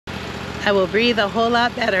I will breathe a whole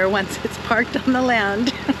lot better once it's parked on the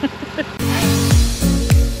land.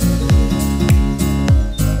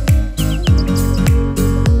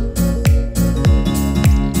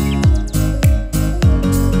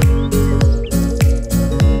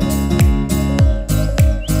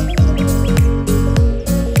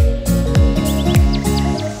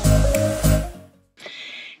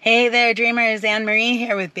 Hey there dreamers, Anne Marie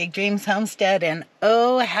here with Big Dreams Homestead, and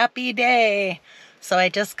oh happy day. So I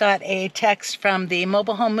just got a text from the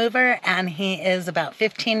mobile home mover and he is about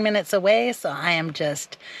 15 minutes away, so I am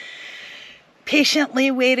just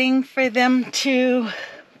patiently waiting for them to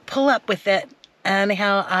pull up with it.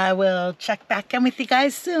 Anyhow, I will check back in with you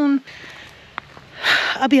guys soon.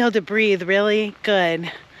 I'll be able to breathe really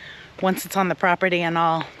good once it's on the property and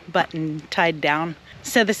all buttoned, tied down.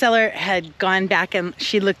 So the seller had gone back and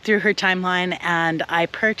she looked through her timeline, and I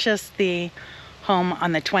purchased the home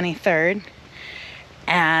on the 23rd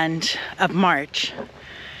of March.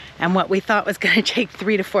 And what we thought was going to take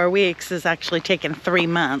 3 to 4 weeks is actually taken 3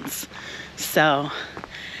 months. So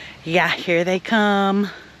yeah, here they come.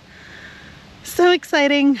 So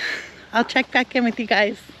exciting. I'll check back in with you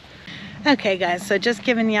guys. Okay guys, so just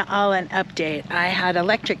giving you all an update. I had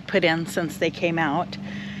electric put in since they came out.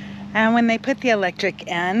 And when they put the electric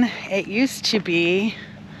in, it used to be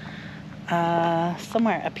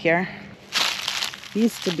somewhere up here. It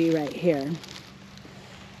used to be right here.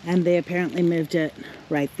 And they apparently moved it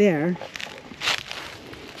right there,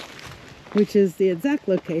 which is the exact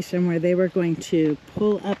location where they were going to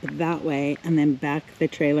pull up that way and then back the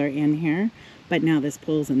trailer in here. But now this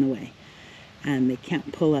pole's in the way. And they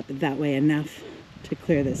can't pull up that way enough to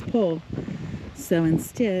clear this pole. So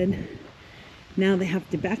instead, now they have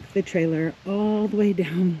to back the trailer all the way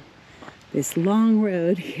down this long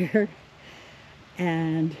road here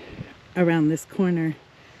and around this corner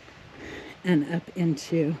and up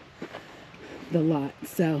into the lot.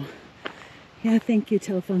 So yeah, thank you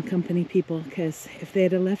telephone company people, because if they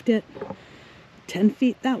had left it 10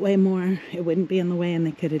 feet that way more, it wouldn't be in the way and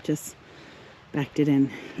they could have just backed it in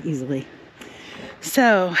easily.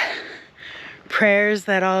 So prayers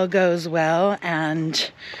that all goes well, and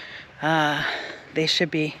they should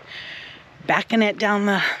be backing it down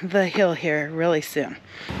the hill here really soon.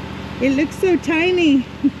 It looks so tiny.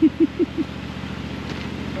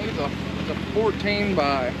 It's a 14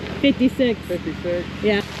 by 56. 56.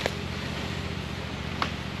 Yeah.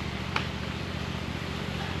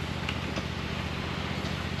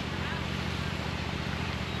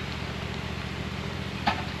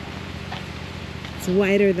 It's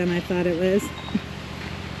wider than I thought it was.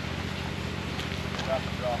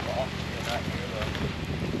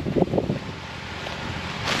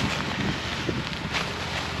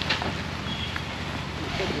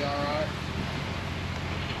 Should be all right.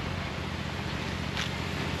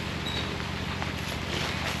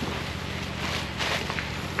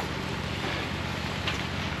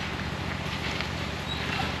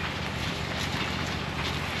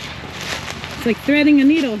 It's like threading a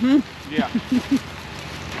needle, huh? Yeah.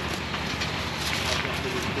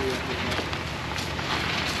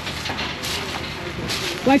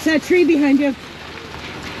 Watch that tree behind you.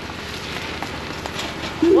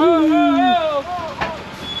 Whoa, whoa, whoa!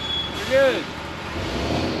 You're good.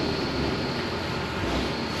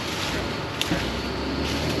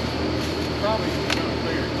 Probably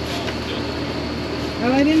bigger.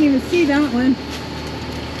 Oh, I didn't even see that one.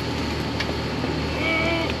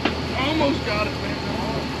 Almost got it, man.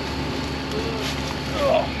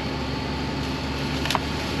 Oh.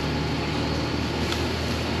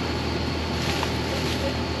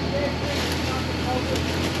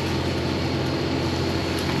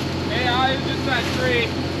 Hey, I was just that tree.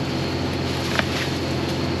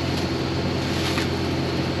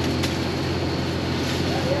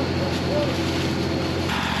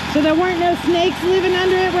 So there weren't no snakes living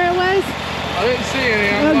under it where it was? I didn't see any.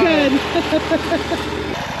 Oh, good.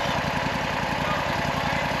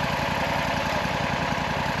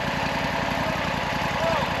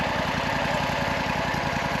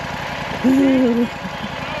 Ooh.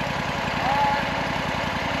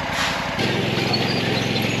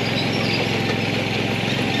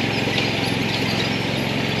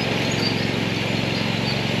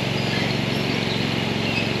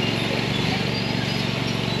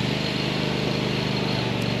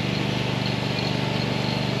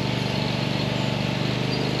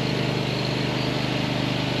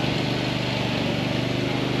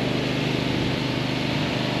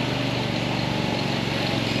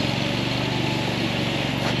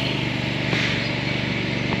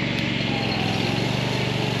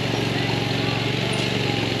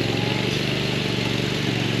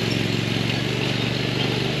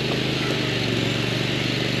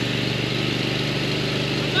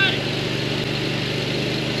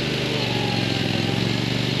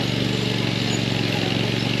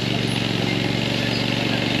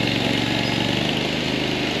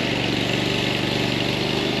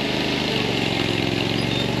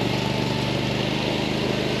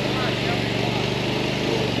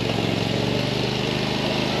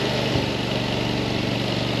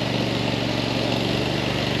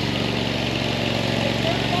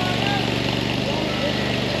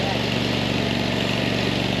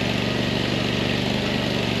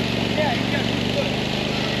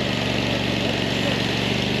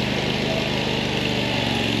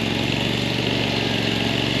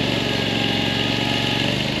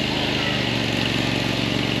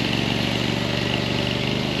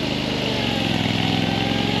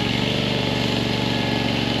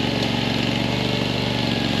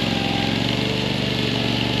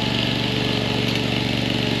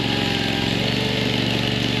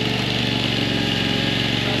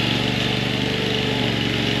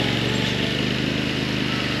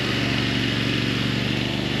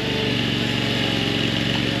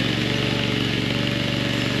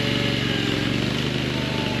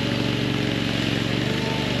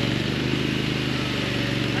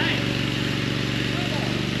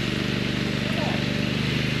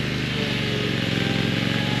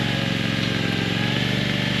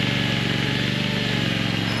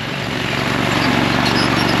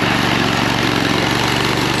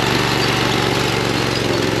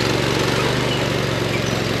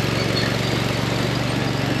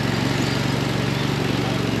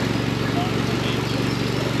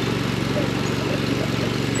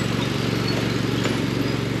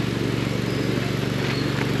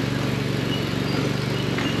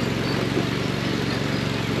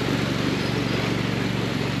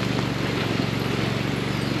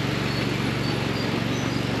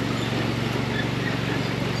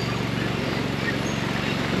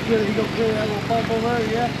 good. He gonna clear that little bump over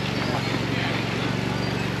there, yeah?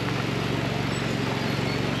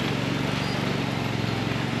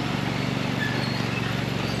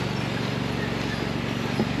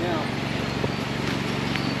 Now,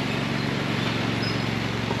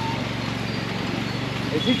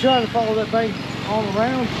 is he trying to follow that thing all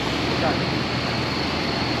around? Okay.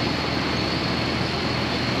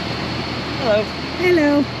 Hello.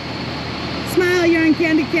 Hello. Smile, you're on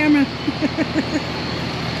candid camera.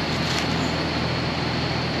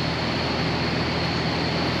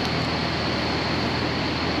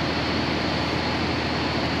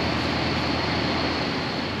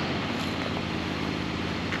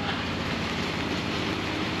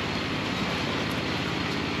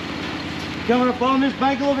 Coming up on this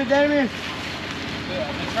bank a little bit, Damien? The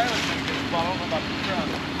trailer's gonna get spot on about the truck.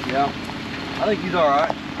 Yeah. I think he's all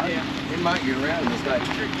right. Yeah. He might get around this thing.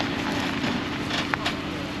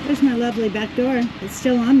 There's my lovely back door. It's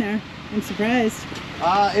still on there. I'm surprised.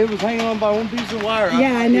 It was hanging on by one piece of wire.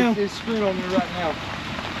 Yeah, I know. It's screwed on there right now.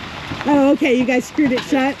 Oh, okay. You guys screwed it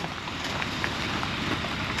shut.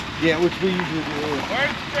 Yeah, which we usually do. Where's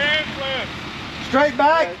the fan flip? Straight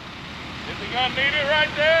back. Is he gonna need it right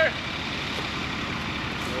there?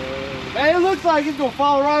 Man, it looks like it's gonna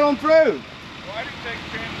fall right on through. Why did you take the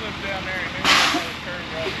fan flip down there and then you had to turn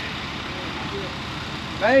right here?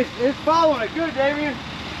 Man, it's following it good, Damien.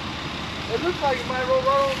 It looks like it might roll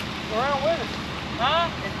right on around with it. Huh?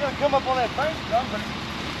 It's gonna come up on that bank some, but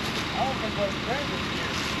I don't think what it's turning this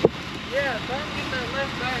year. Yeah, try and get that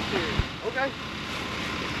left back here. Okay.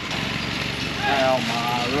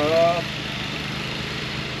 Elmira.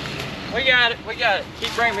 We got it, we got it.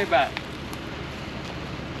 Keep bringing me back.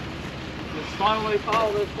 Just slowly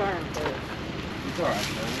follow this turn first. It's all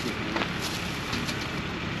right, man.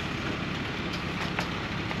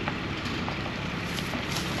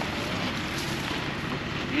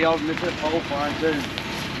 He ought to miss that pole fine too. Yeah,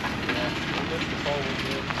 we'll lift the pole a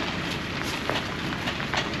bit.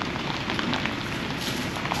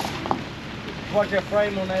 Watch that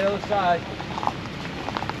frame on that other side.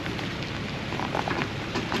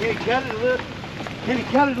 Can he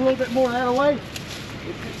cut it a little bit more that away?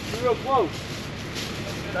 It's real close.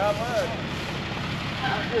 Not much.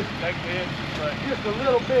 Just, Take the edge, but just a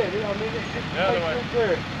little bit. You know, I mean, it's just The other makes way. it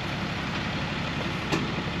clear.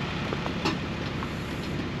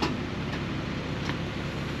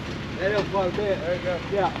 That helps quite a bit. there you go.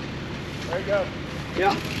 Yeah, There you go.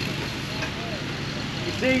 yeah.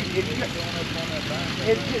 You see, if you, Going up on that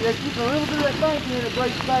bank. there's just a little bit of that bank and then it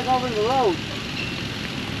breaks back over into the road.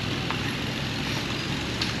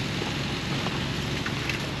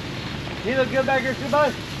 You look good back here too, bud?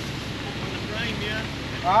 On the frame, yeah.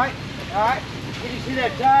 All right, all right. Can you see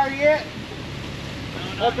that tire yet?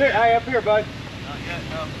 No, Up here, hey, up here, bud. Not yet,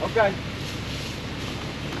 no. Okay.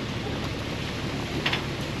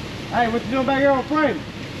 Hey, what you doing back here on frame?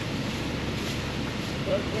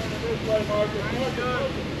 Let's turn it this way, Marcus.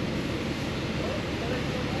 Marcus.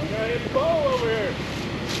 We gotta hit the pole over here.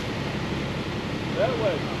 That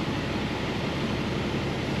way.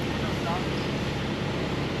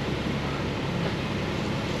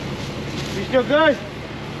 You still good?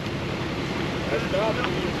 That's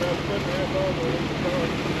stopping. You just have to put the head over in the car.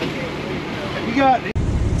 That's gonna leave now. You got it.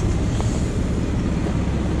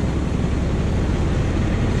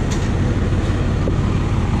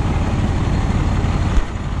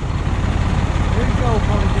 Here you go,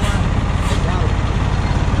 Pony Boy.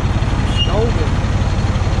 Golden.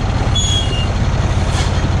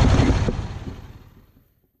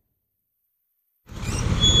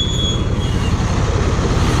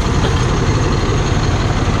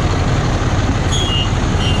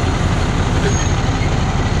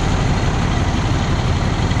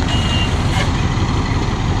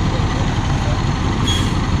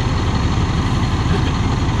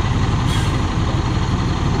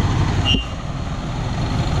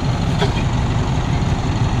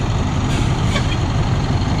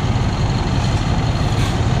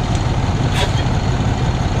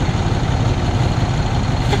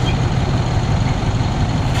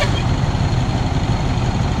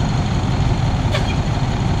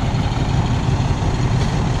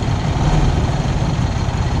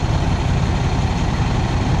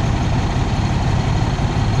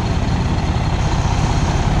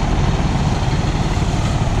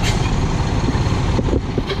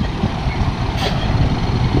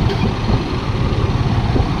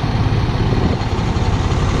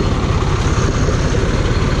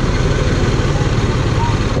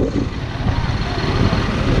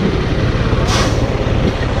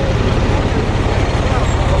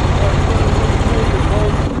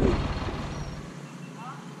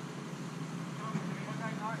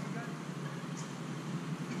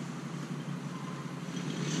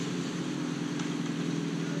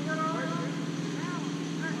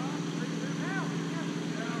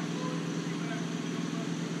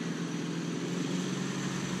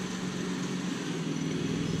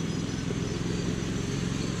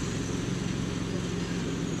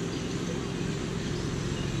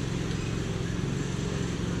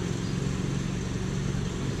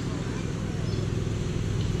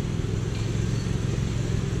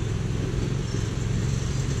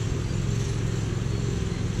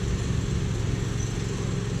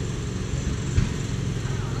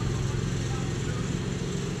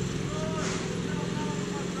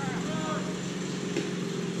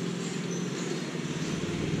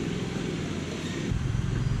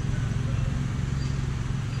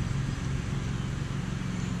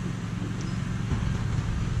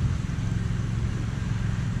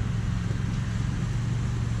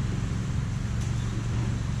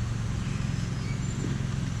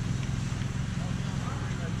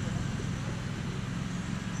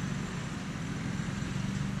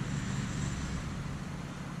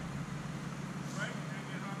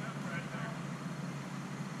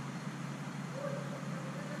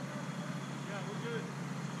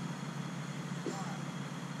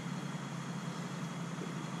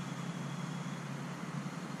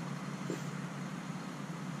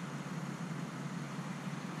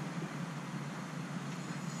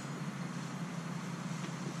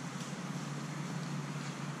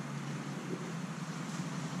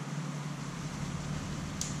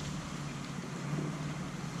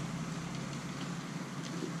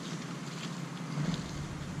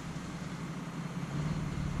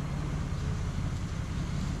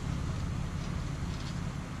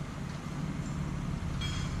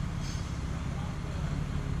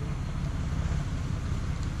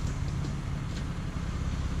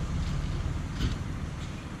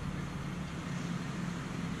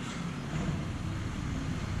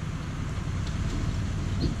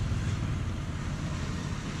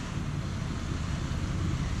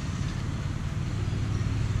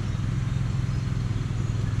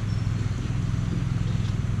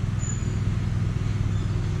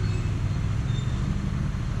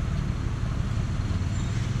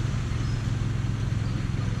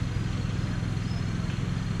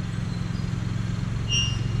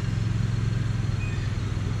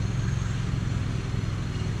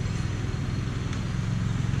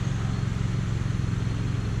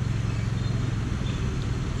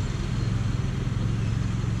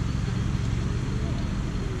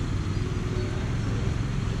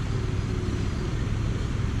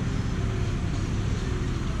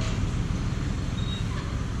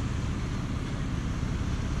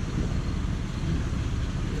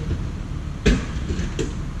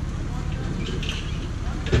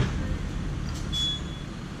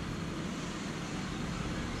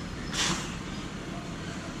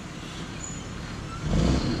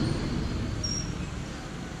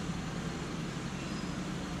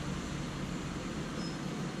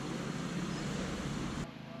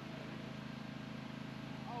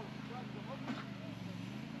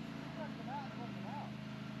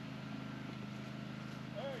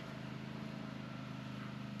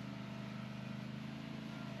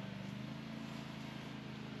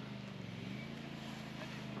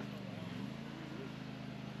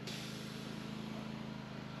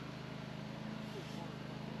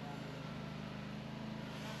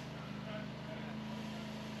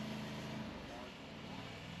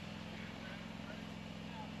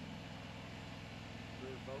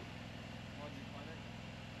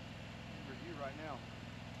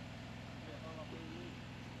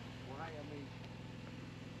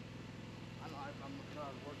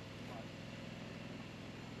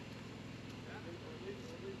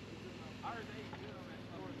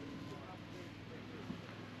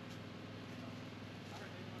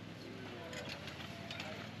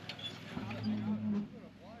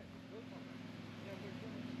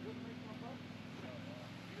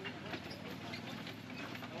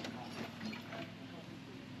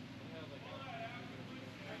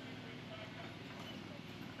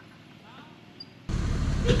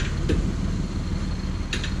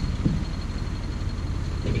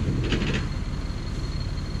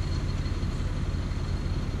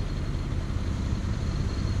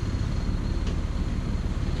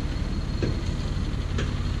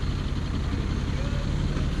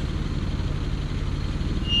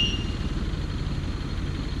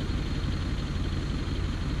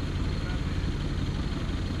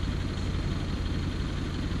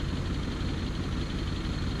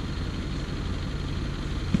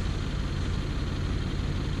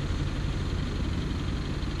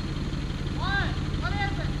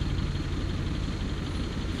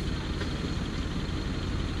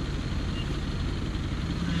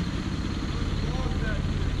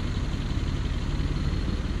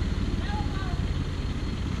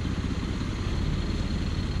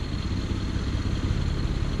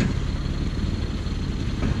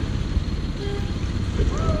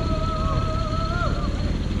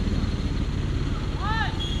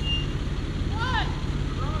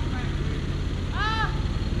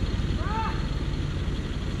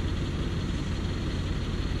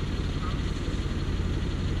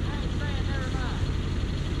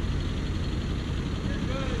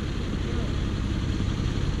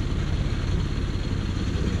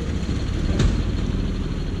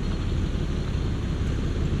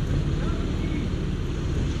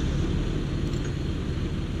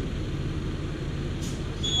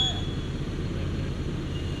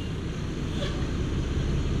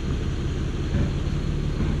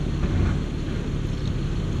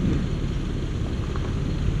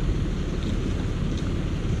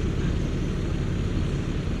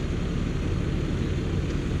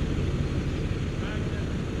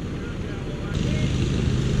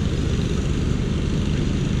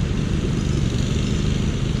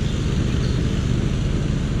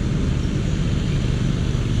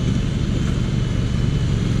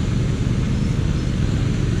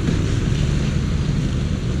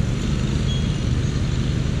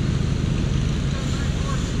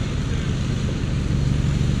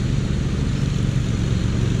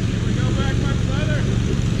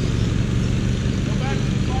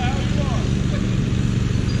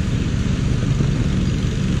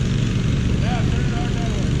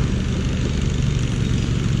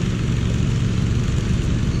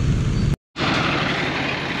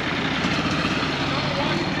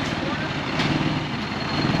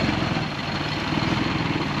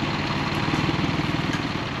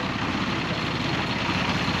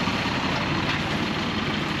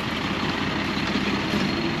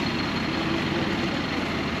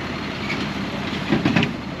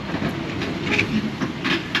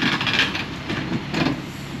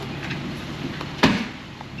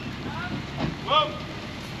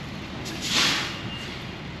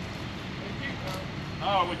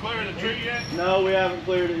 tree yet? No, we haven't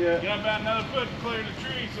cleared it yet. Got about another foot to clear the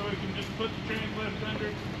tree, so we can just put the trans lift under.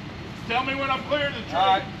 Tell me when I'm clearing the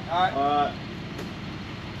tree. Alright.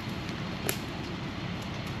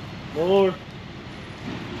 More.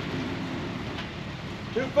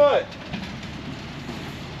 2 foot.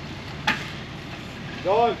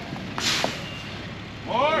 Going.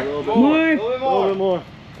 More. A little bit More. A little bit more. A little bit more.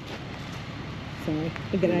 Sorry,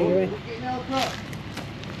 to get out of your way. We're getting out of the truck.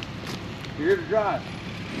 You're here to drive.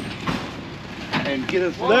 And get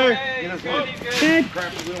us there. Hey, Get us he's good, there. he's good. Good.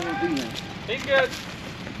 Crap, we don't want to be there. He's good.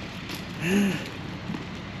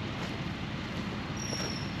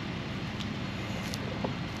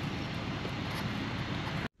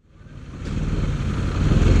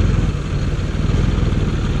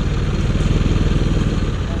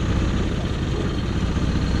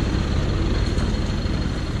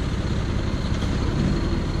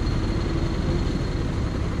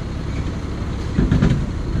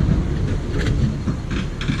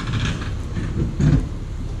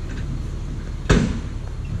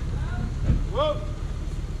 Whoa.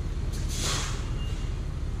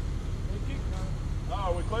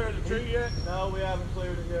 Oh, we cleared the tree yet? No, we haven't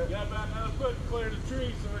cleared it yet. Got about another foot to clear the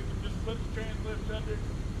tree, so we can just put the trans lift under.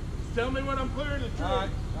 Just tell me when I'm clearing the tree.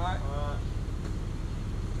 Alright.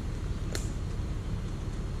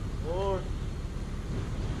 More.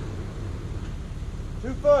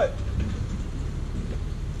 2 foot.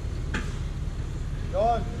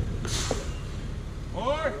 Going.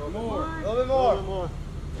 More. A little bit more. A little bit more.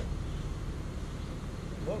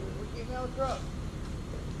 Look, we're getting out of the truck.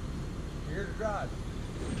 You're here to drive.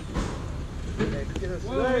 Okay, get us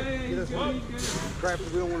Whoa, there. hey, Get us he's there. good, he's good. Crap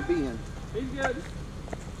that we don't want to be in. He's good.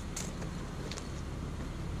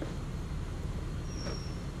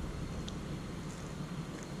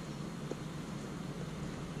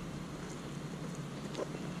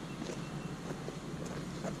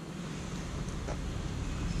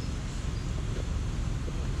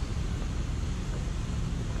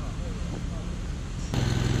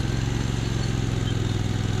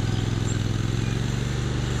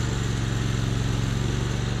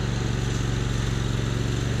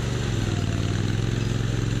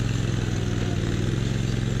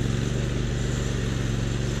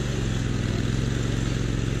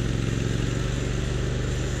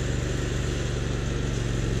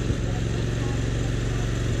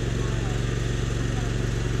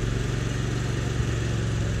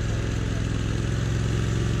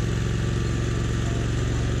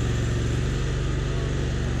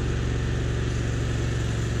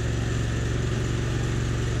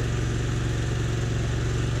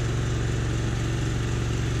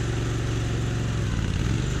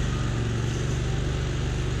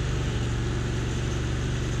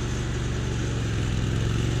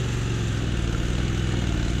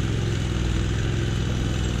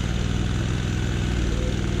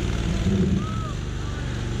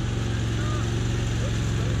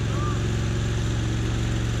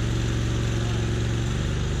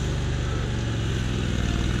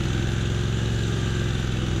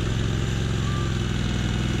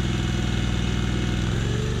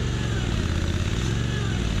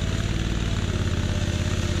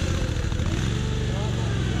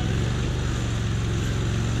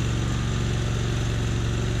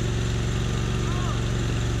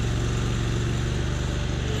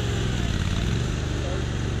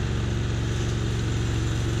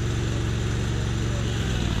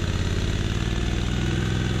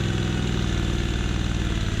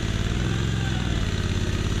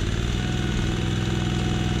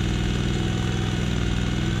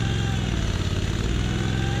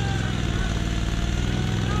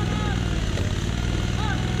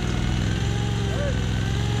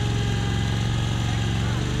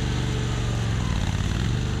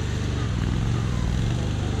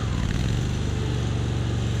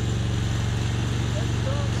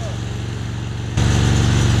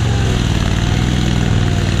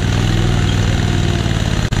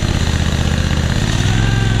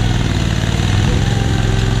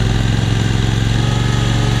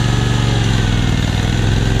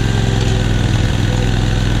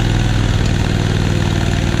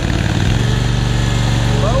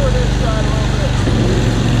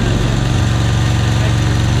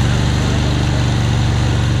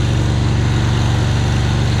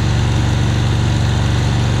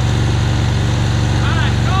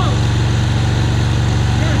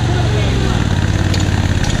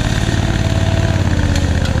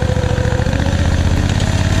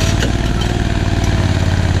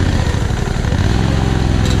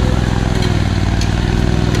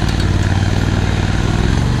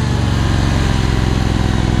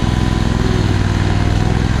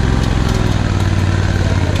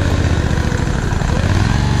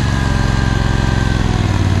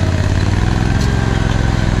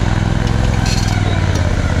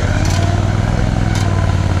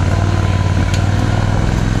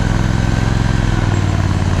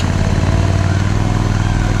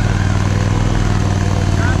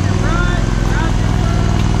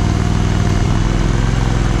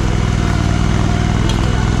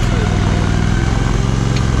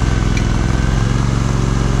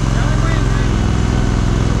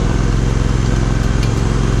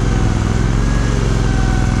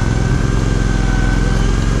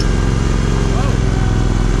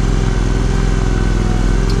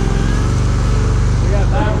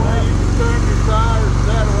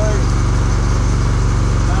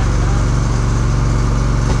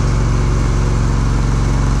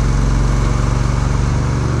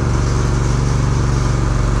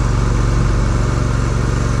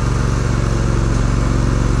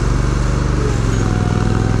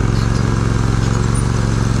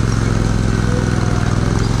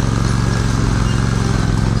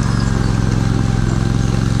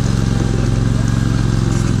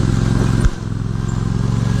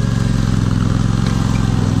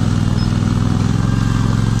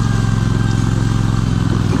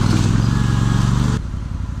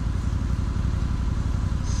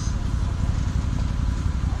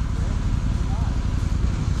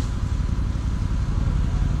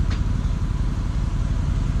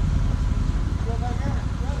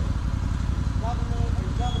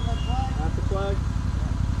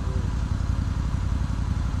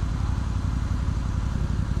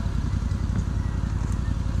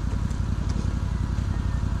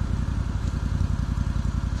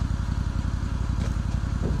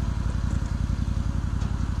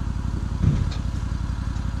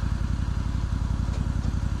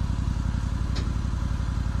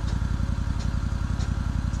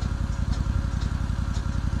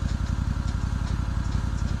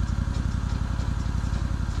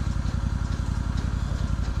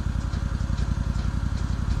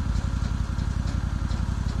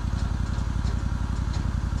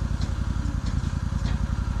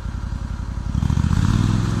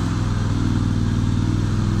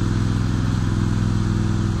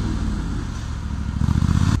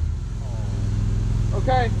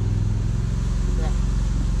 Okay. Yeah.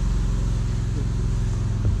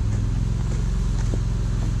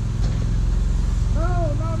 No,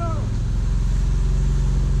 no, no.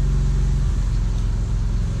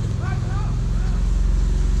 Back up.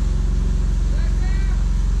 Back down.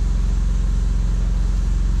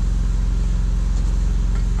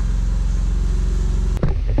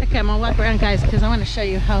 Okay, I'm gonna walk around, guys, because I want to show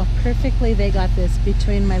you how perfectly they got this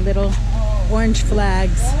between my little orange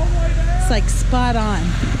flags. It's like spot on.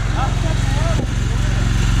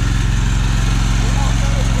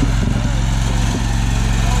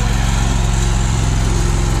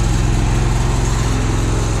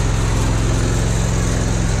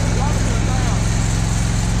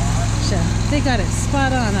 So they got it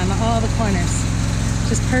spot on all the corners.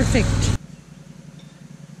 Just perfect.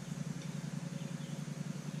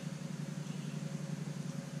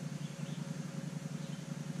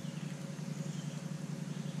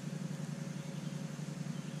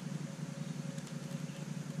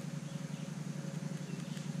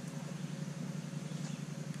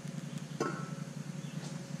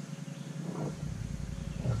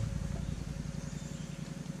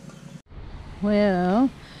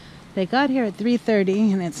 Well, they got here at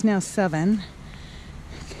 3:30 and it's now 7.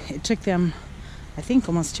 It took them, I think,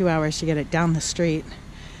 almost 2 hours to get it down the street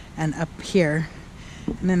and up here.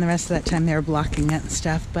 And then the rest of that time they were blocking it and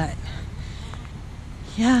stuff. But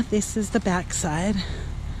yeah, this is the back side.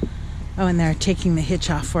 Oh, and they're taking the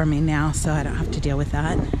hitch off for me now, so I don't have to deal with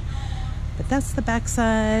that. But that's the back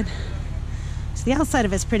side. So the outside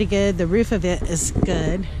of it's pretty good. The roof of it is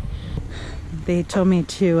good. They told me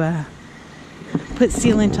to put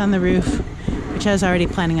sealant on the roof, which I was already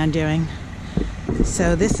planning on doing.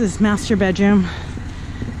 So this is master bedroom.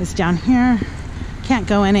 It's down here. Can't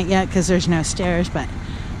go in it yet because there's no stairs, but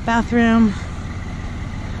bathroom,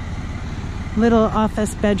 little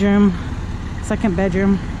office bedroom, second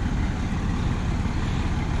bedroom,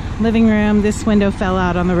 living room. This window fell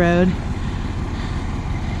out on the road.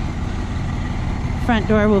 Front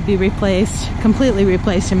door will be replaced, completely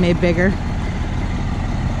replaced and made bigger.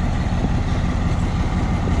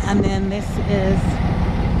 And then this is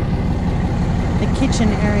the kitchen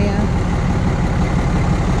area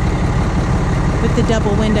with the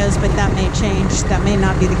double windows, but that may change. That may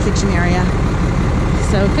not be the kitchen area.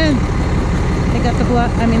 So good. They got the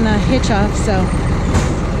hitch off, so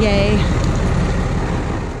yay.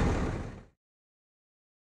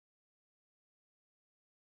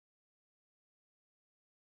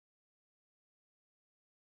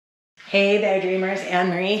 Hey there, dreamers. Anne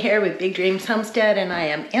Marie here with Big Dreams Homestead, and I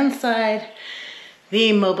am inside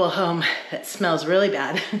the mobile home that smells really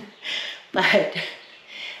bad.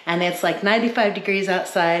 And it's like 95 degrees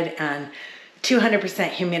outside and 200%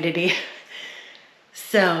 humidity.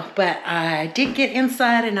 So, but I did get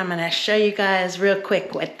inside, and I'm gonna show you guys real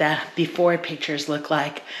quick what the before pictures look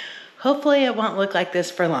like. Hopefully it won't look like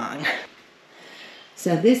this for long.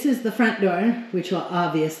 So this is the front door, which will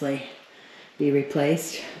obviously be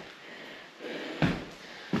replaced.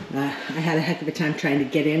 I had a heck of a time trying to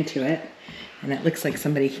get into it, and it looks like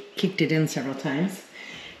somebody kicked it in several times.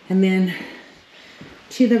 And then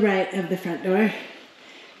to the right of the front door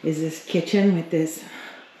is this kitchen with this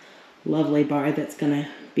lovely bar that's gonna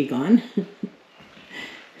be gone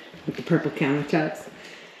with the purple countertops.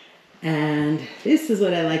 And this is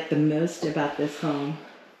what I like the most about this home,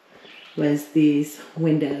 was these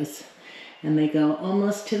windows, and they go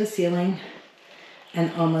almost to the ceiling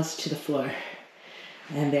and almost to the floor.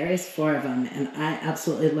 And there is 4 of them, and I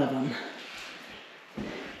absolutely love them.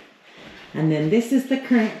 And then this is the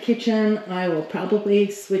current kitchen. I will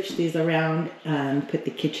probably switch these around and put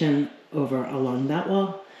the kitchen over along that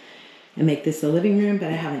wall and make this a living room, but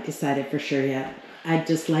I haven't decided for sure yet. I'd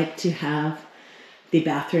just like to have the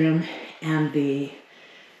bathroom and the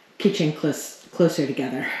kitchen closer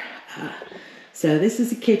together. So this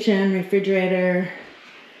is a kitchen, refrigerator,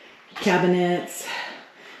 cabinets.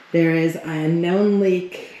 There is a known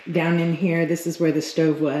leak down in here. This is where the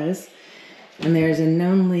stove was. And there's a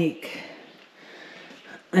known leak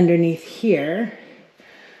underneath here.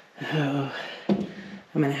 Oh, I'm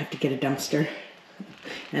gonna have to get a dumpster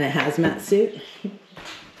and a hazmat suit.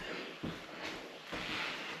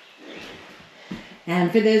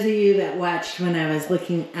 And for those of you that watched when I was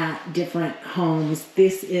looking at different homes,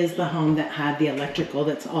 this is the home that had the electrical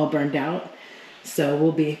that's all burned out. So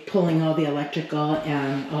we'll be pulling all the electrical,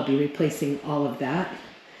 and I'll be replacing all of that.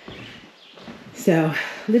 So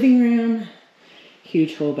living room,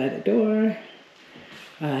 huge hole by the door,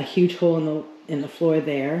 huge hole in the floor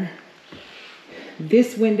there.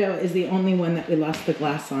 This window is the only one that we lost the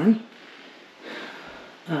glass on.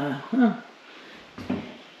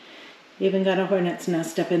 Even got a hornet's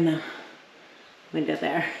nest up in the window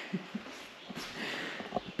there.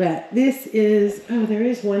 But this is, oh, there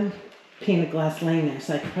is one pane of glass laying there,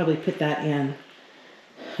 so I could probably put that in.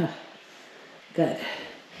 Good.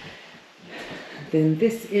 Then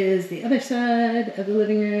this is the other side of the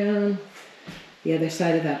living room, the other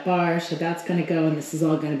side of that bar, so that's going to go, and this is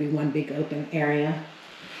all going to be one big open area.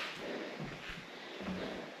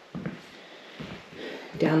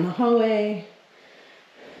 Down the hallway.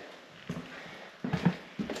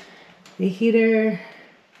 The heater.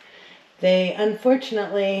 They,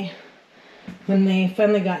 unfortunately, when they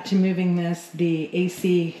finally got to moving this, the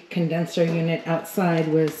AC condenser unit outside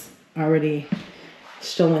was already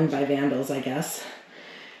stolen by vandals, I guess.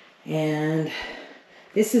 And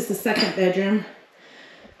this is the second bedroom.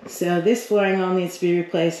 So this flooring all needs to be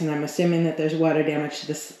replaced, and I'm assuming that there's water damage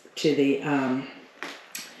to the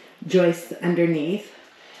joists underneath.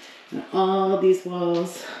 And all these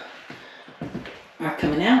walls are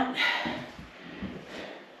coming out.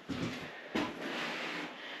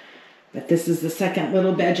 But this is the second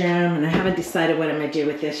little bedroom, and I haven't decided what I'm going to do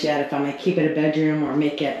with this yet, if I'm going to keep it a bedroom or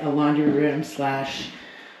make it a laundry room slash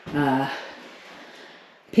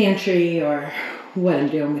pantry, or what I'm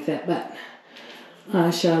doing with it, but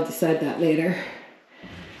I shall decide that later.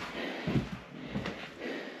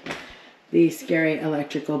 The scary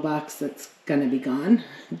electrical box that's going to be gone.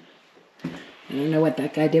 I don't know what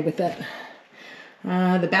that guy did with it.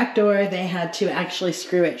 The back door, they had to actually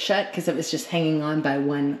screw it shut because it was just hanging on by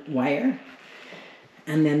one wire.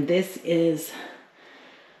 And then this is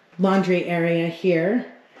laundry area here.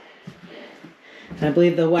 I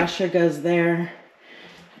believe the washer goes there,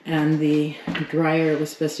 and the dryer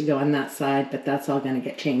was supposed to go on that side, but that's all going to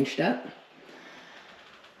get changed up.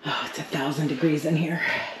 Oh, it's 1,000 degrees in here.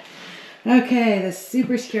 Okay, the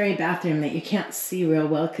super scary bathroom that you can't see real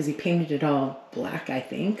well because he painted it all black, I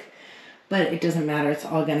think. But it doesn't matter, it's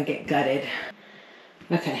all gonna get gutted.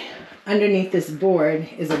 Okay, underneath this board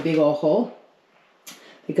is a big old hole.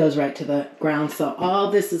 It goes right to the ground, so all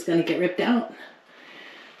this is gonna get ripped out.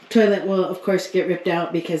 Toilet will, of course, get ripped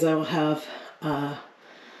out because I will have a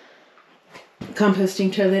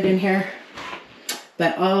composting toilet in here.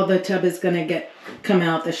 But all the tub is gonna come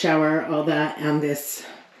out, the shower, all that, and this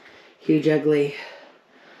huge ugly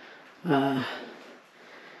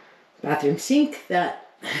bathroom sink that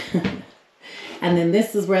and then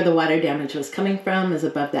this is where the water damage was coming from, is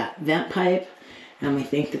above that vent pipe, and we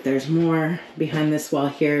think that there's more behind this wall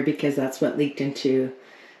here because that's what leaked into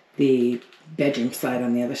the bedroom side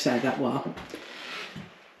on the other side of that wall.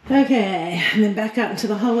 Okay, and then back out into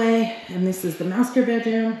the hallway, and this is the master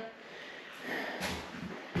bedroom.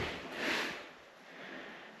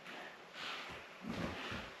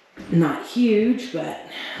 Not huge, but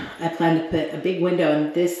I plan to put a big window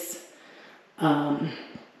in this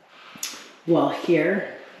wall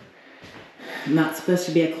here. Not supposed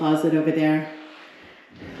to be a closet over there.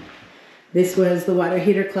 This was the water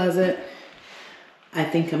heater closet. I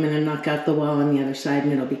think I'm going to knock out the wall on the other side,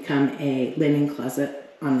 and it'll become a linen closet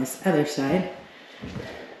on this other side.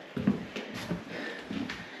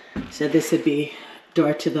 So this would be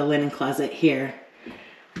door to the linen closet here,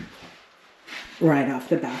 right off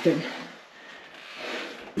the bathroom.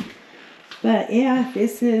 But yeah,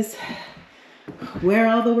 this is where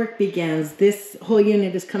all the work begins. This whole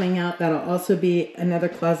unit is coming out. That'll also be another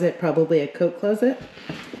closet, probably a coat closet.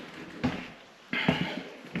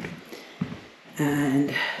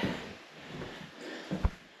 And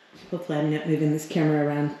hopefully I'm not moving this camera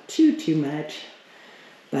around too much.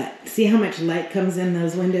 But see how much light comes in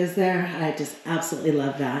those windows there? I just absolutely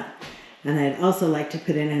love that. And I'd also like to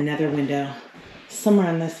put in another window somewhere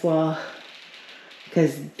on this wall,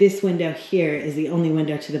 because this window here is the only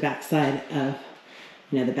window to the back side of,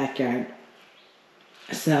 the backyard.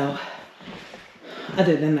 So,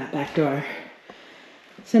 other than that back door.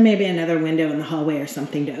 So maybe another window in the hallway or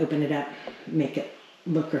something to open it up, make it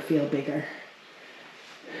look or feel bigger.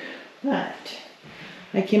 But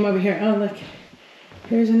I came over here, oh look,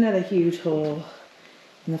 here's another huge hole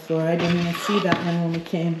in the floor. I didn't even see that one when we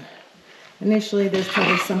came. Initially, there's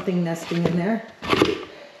probably something nesting in there.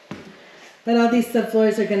 But all these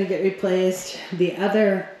subfloors are going to get replaced. The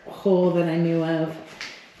other hole that I knew of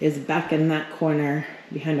is back in that corner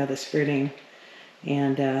behind all the skirting.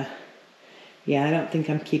 And yeah, I don't think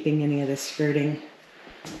I'm keeping any of the skirting.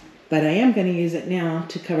 But I am going to use it now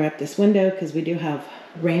to cover up this window because we do have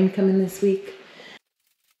rain coming this week.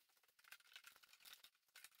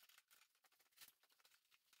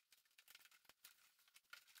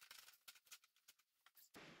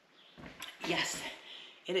 Yes,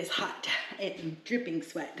 it is hot. It's dripping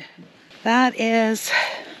sweat. That is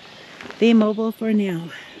the mobile for now.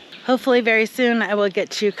 hopefully very soon I will get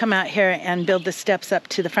to come out here and build the steps up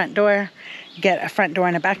to the front door, get a front door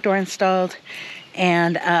and a back door installed,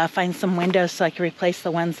 and find some windows so I can replace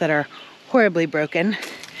the ones that are horribly broken.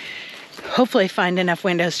 Hopefully find enough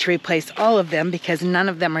windows to replace all of them because none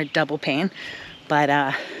of them are double pane,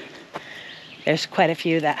 but there's quite a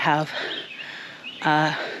few that have,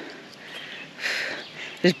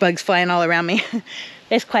 there's bugs flying all around me.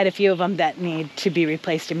 There's quite a few of them that need to be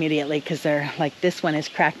replaced immediately because they're like, this one is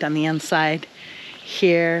cracked on the inside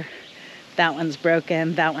here, that one's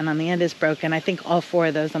broken, that one on the end is broken. I think all 4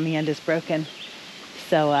 of those on the end is broken.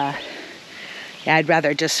 So yeah, I'd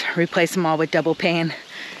rather just replace them all with double pane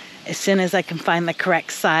as soon as I can find the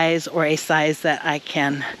correct size or a size that I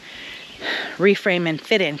can reframe and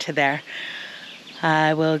fit into there.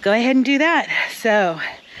 I will go ahead and do that. So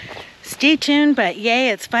stay tuned, but yay,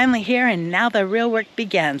 it's finally here and now the real work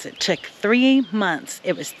begins. It took 3 months.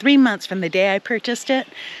 It was 3 months from the day I purchased it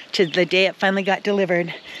to the day it finally got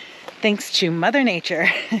delivered, thanks to Mother Nature.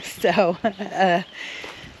 So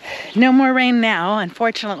no more rain now.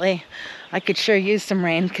 Unfortunately, I could sure use some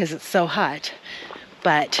rain because it's so hot,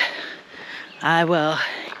 but I will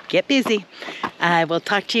get busy. I will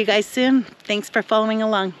talk to you guys soon. Thanks for following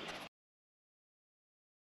along.